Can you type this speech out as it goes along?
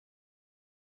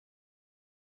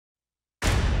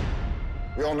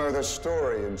We all know this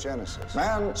story in Genesis.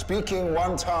 Man, speaking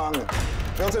one tongue,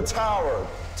 built a tower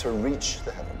to reach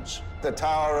the heavens. The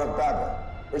Tower of Babel,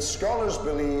 which scholars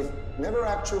believe never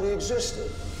actually existed.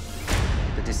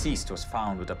 The deceased was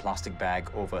found with a plastic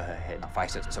bag over her head.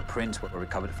 5 sets of prints were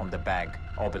recovered from the bag,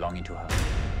 all belonging to her.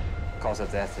 Cause of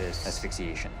death is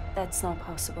asphyxiation. That's not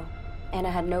possible.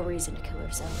 Anna had no reason to kill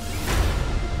herself.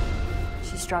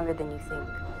 She's stronger than you think.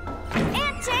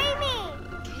 Aunt Jamie!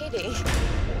 Katie.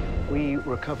 We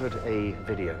recovered a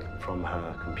video from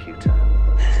her computer.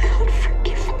 God,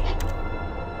 forgive me.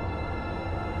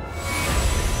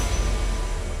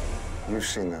 You've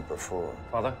seen that before.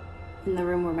 Father? In the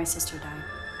room where my sister died.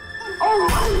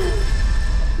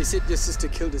 They said your sister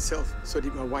killed herself, so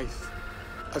did my wife.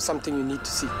 I have something you need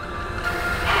to see.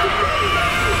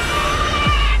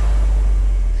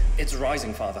 It's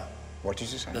rising, Father. What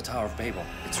did you say? The Tower of Babel.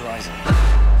 It's rising.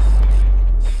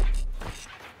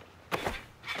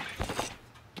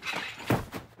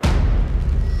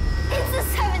 It's the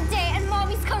 7th day and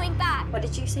Mommy's coming back. What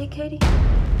did you say, Katie?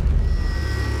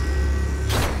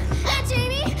 Aunt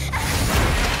Jamie!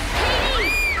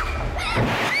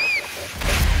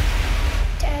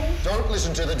 Daddy? Don't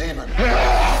listen to the demon.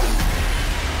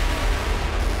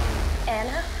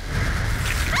 Anna?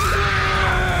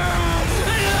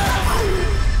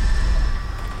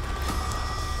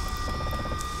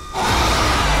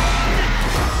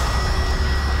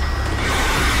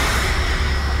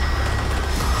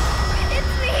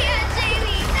 It's me, Aunt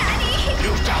Jamie! Daddy!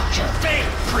 You doubt your faith,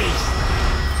 priest!